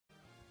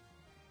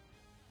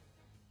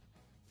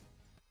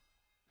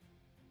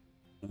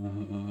Yeah,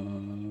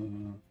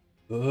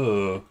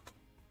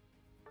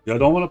 I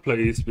don't want to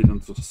play E-Speed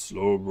into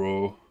slow,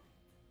 bro.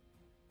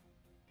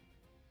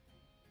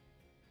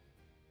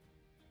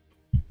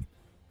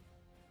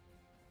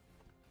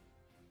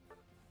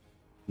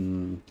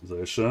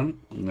 Zation?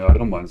 Yeah, I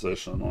don't mind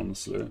Zation,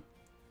 honestly.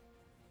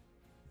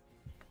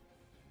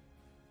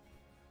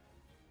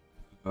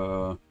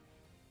 I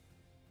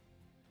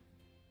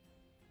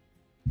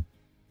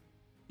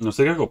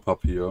think I go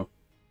Pup here.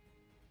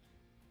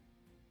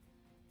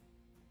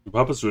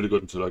 Pup is really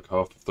good into like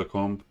half of the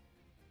comp.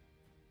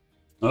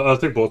 I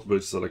think both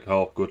bridges are like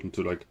half good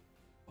into like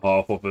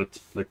half of it.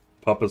 Like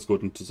Pup is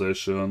good into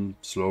Zation,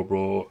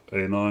 Slowbro,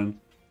 A9.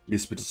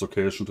 E-Speed is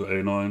occasion to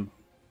A9.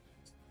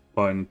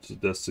 Fine into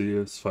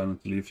Desi, is fine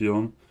into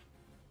Leafeon.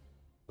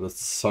 That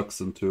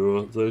sucks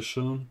into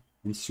Zation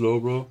and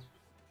Slowbro.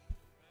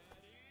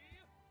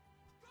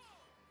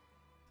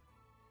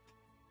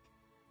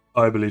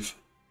 I believe.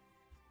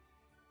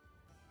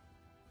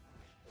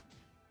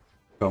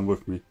 Come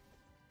with me.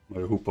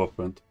 My Hooper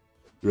friend.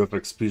 You have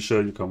XP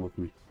share, you come with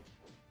me.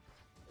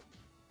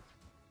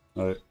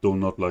 I do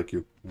not like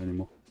you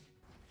anymore.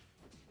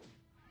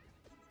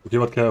 Okay,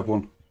 but can I have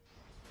one?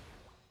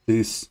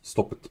 Please,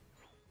 stop it.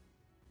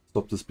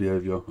 Stop this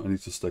behavior. I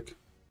need to stack.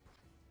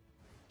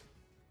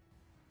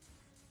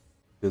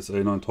 Here's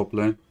A9 top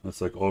lane.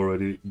 That's like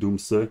already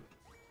doomsday.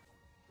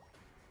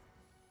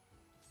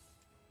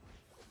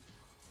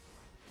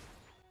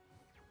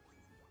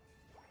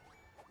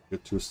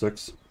 Get 2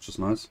 stacks, which is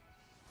nice.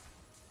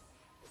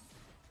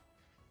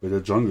 Wait, the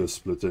jungle is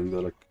splitting.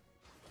 They're like...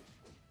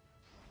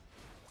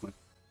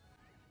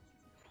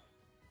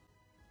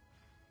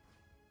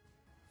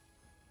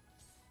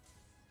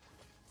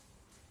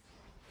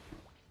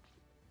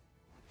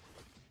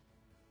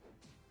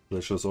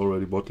 Flash's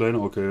already bot lane.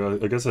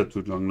 Okay, I guess I had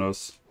 2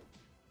 junglers.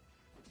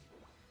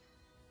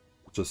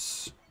 Which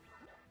is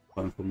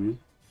fine for me.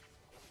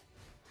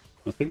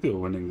 I think they're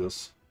winning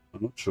this.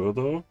 I'm not sure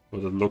though,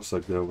 but it looks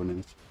like they're winning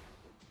it.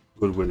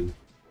 Good winning.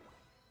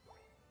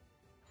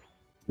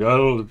 Yeah, I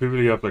don't know, people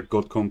here have like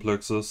god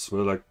complexes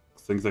where like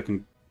think they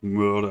can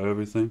murder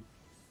everything.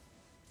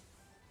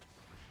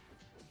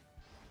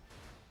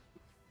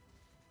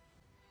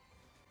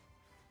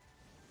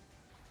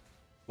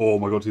 Oh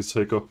my god, he's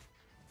Faker.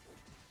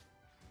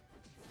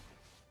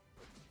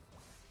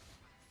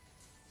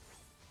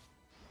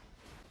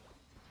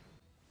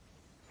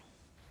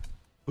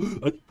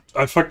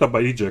 I fucked up my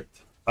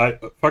eject. I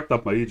fucked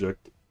up my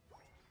eject.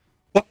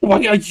 What?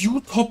 Why are you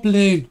top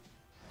lane?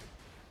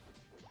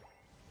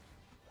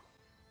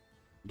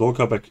 Don't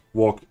come back.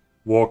 Walk.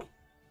 Walk.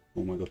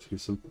 Oh my god,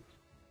 he's in.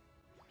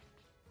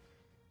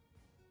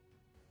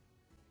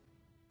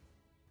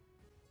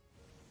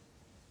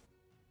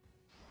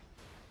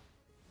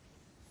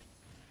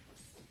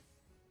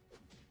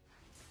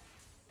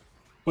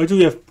 Why do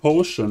you have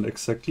potion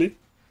exactly?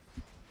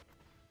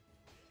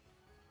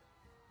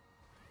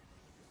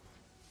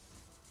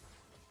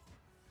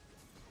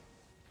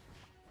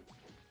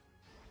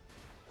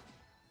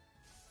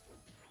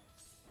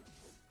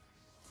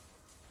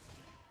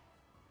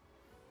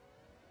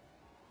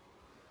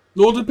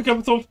 No, they pick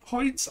up those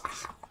points.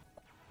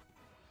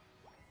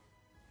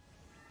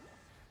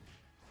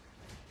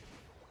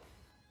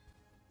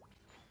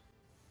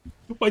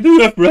 Why do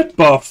you have red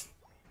buff?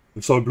 I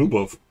saw blue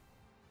buff.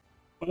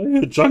 Why are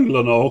you a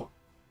jungler now?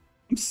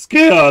 I'm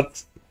scared.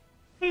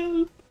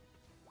 Help.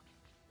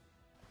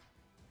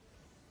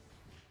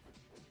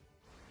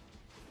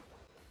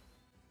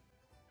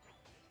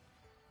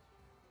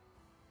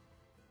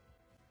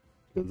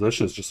 Yeah, that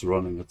shit's just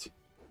running it.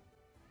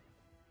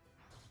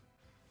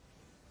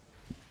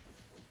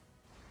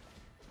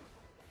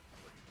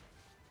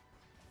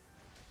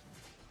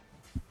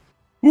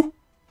 Woo.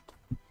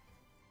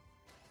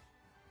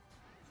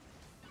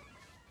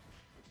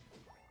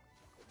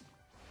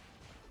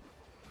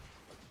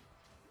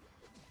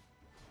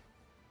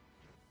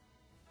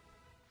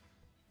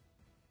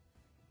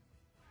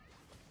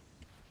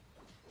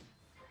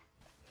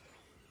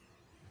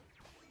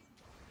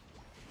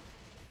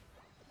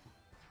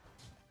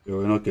 Yeah,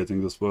 we're not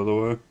getting this, by the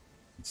way.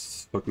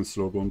 It's fucking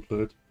slow bone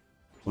plate.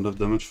 Won't have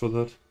damage for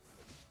that.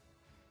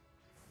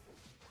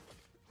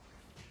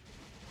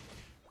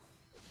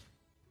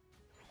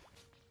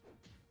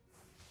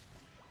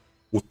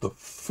 What the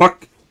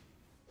fuck?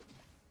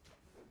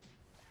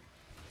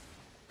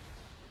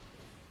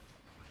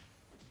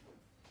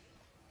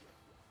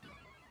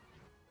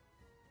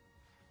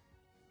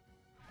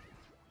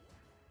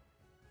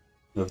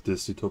 I have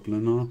this top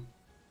lane now.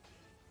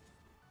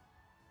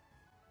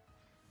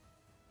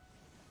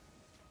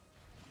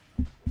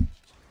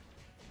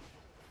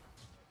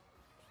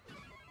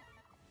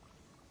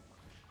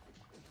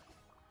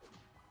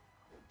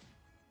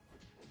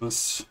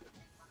 Was?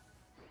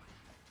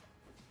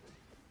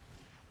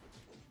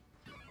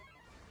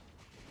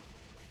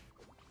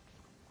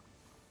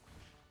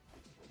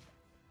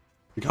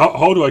 Like,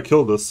 how do I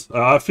kill this?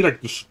 I feel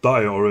like this should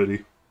die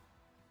already.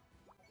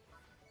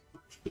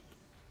 Shit.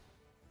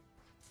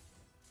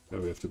 Yeah,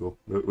 we have to go.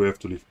 We have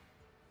to leave.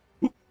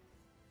 Woo.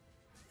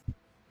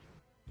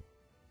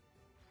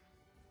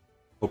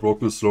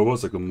 broken is Slower.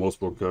 It's like the most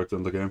broken character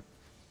in the game.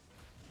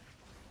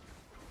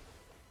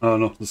 I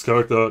don't know, this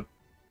character,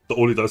 the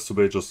only dies to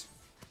mages.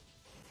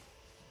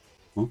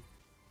 Huh?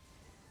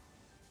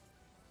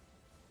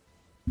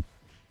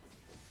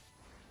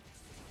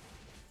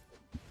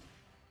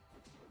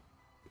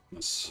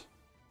 Yes.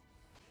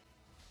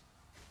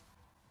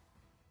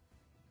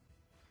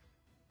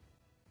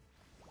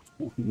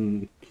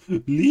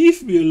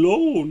 Leave me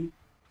alone!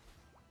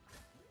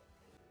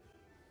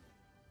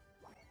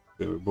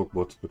 Okay, we broke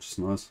bot, which is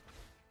nice.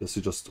 Guess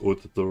he just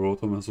ulted the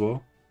Rotom as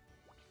well.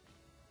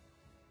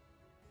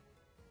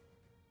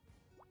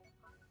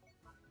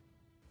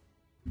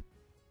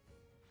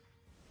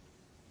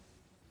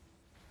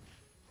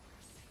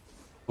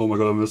 Oh my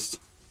god, I missed.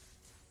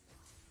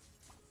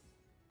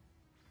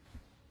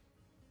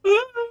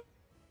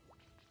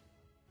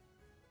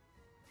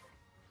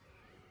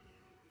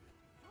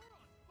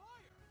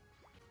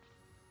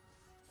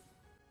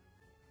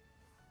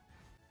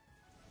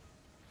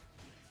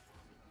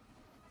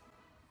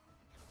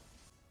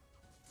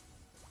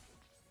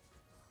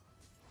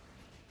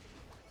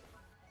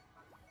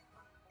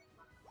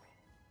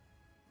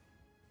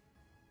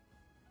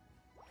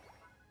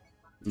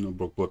 No,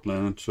 broke bot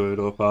lane and trade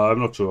off. I'm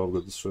not sure how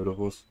good this trade off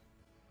was.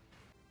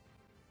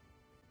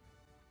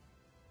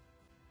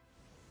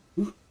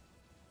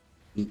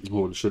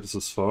 Holy shit, this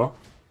is far.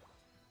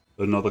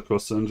 Another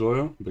cross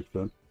enjoyer? Big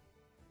fan.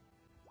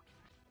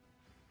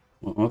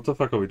 What the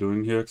fuck are we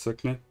doing here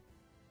exactly?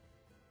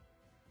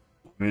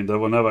 I mean, they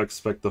will never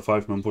expect the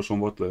 5-man push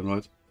on bot lane,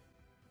 right?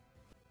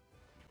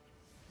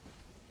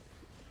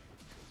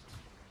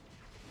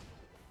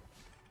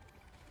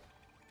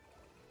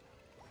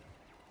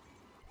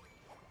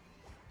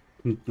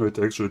 Wait,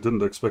 I actually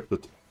didn't expect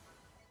it.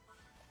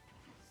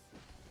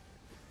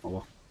 Oh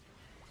well.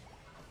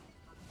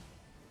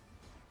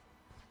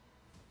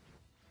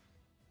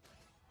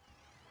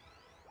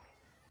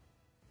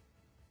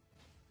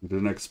 I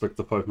didn't expect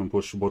the 5-man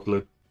push bot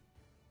lane.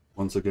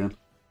 Once again.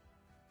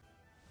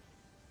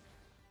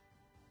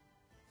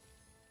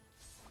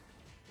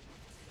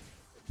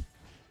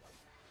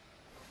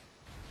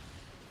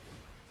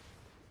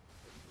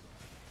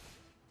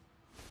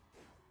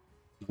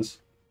 Nice.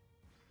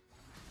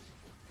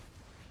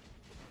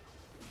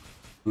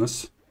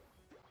 Nice.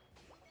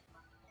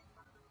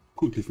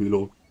 Gut, leave me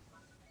alone.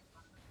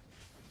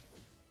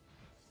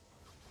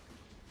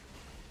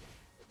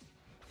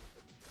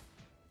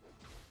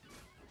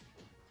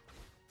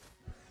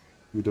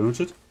 We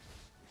damage it.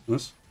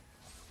 Nice.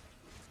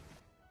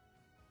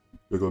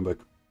 We're going back.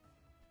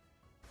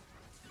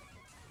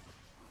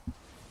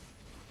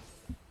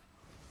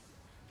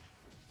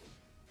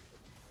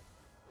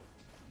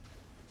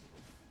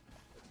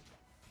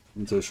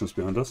 Intimidation is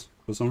behind us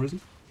for some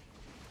reason.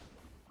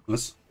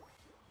 Nice.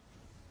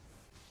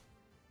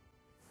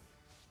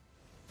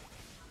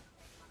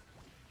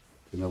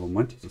 Okay, never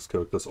mind. This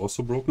character is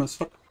also broken as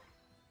fuck.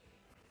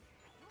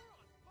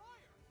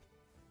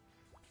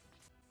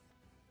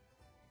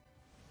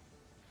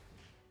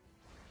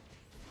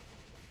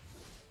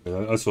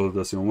 Yeah, I saw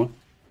that's the only one.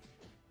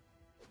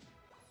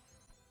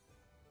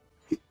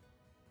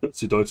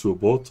 She died to a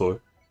board toy.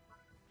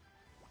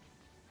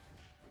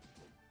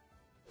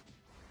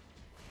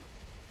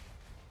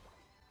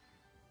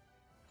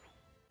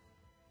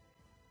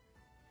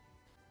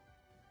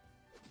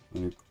 I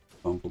need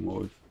counter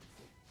mode.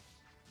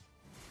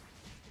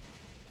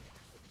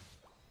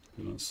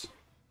 Nice.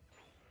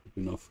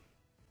 Enough.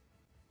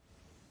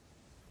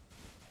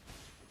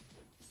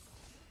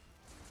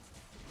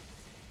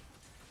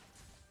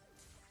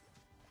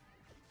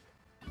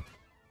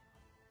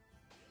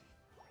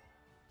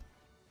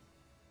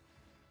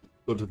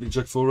 Got to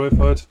eject for a Ray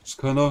fight, which is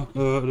kinda a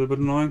little bit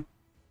annoying.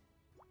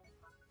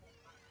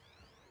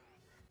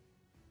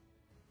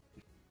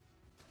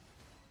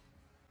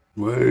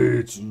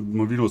 Wait,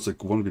 Mavino is like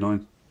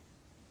 1v9.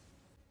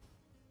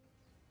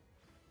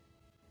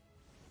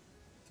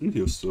 I think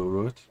he was still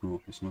right.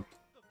 No, he's not.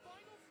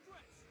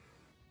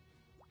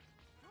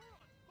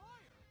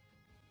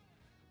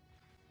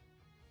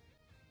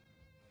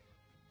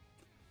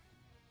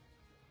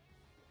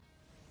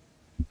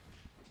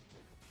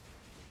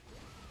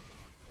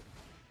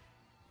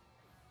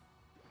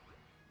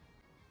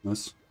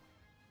 Nice.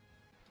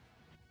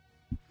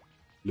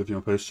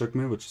 Lithium face check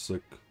me, which is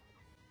like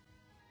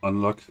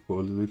unluck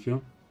for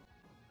Lithium.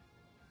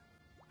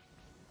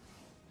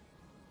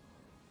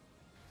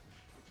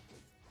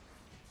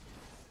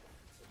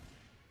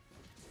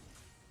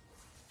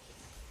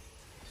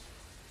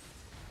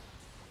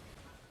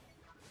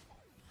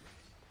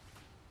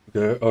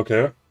 Okay,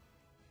 okay.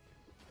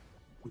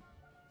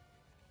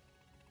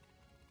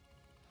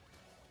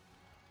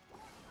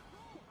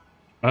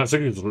 I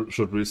think he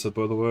should reset,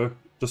 by the way.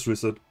 Just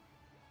reset.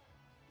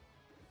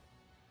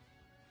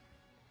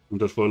 And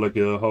that for like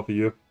half a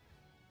year.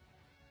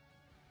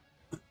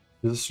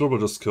 This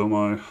robot just kill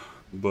my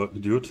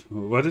dude.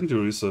 Why didn't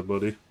you reset,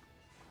 buddy?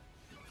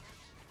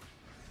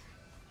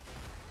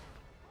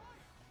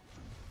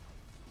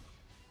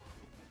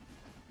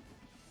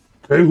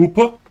 Okay,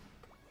 Hooper.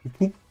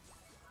 Hoop.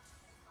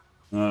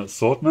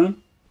 Swordman?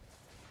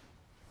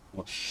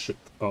 Oh shit.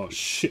 Oh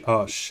shit.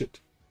 Oh shit.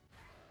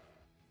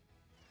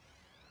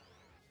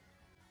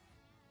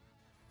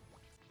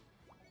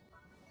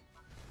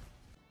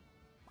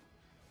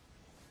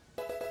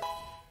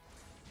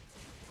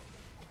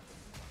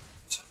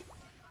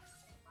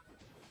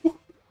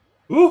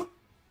 Oh!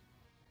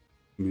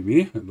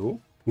 Mimi,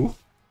 hello.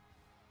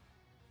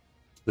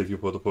 Thank you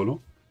for the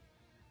follow.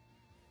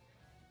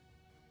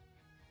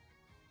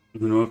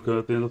 You know, at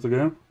the end of the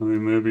game, I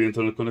mean, maybe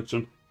internet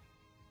connection.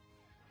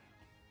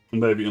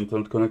 Maybe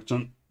internet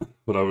connection,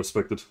 but I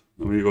respect it.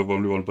 I mean, you got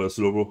only one by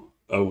Slobo.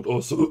 I would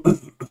also,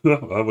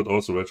 I would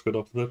also rage quit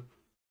after that.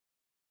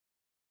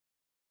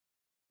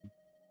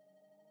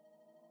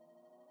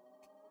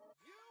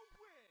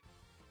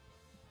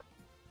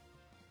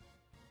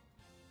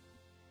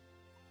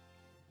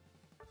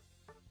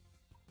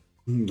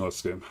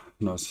 Nice game.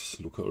 Nice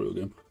Lucario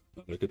game.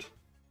 I like it.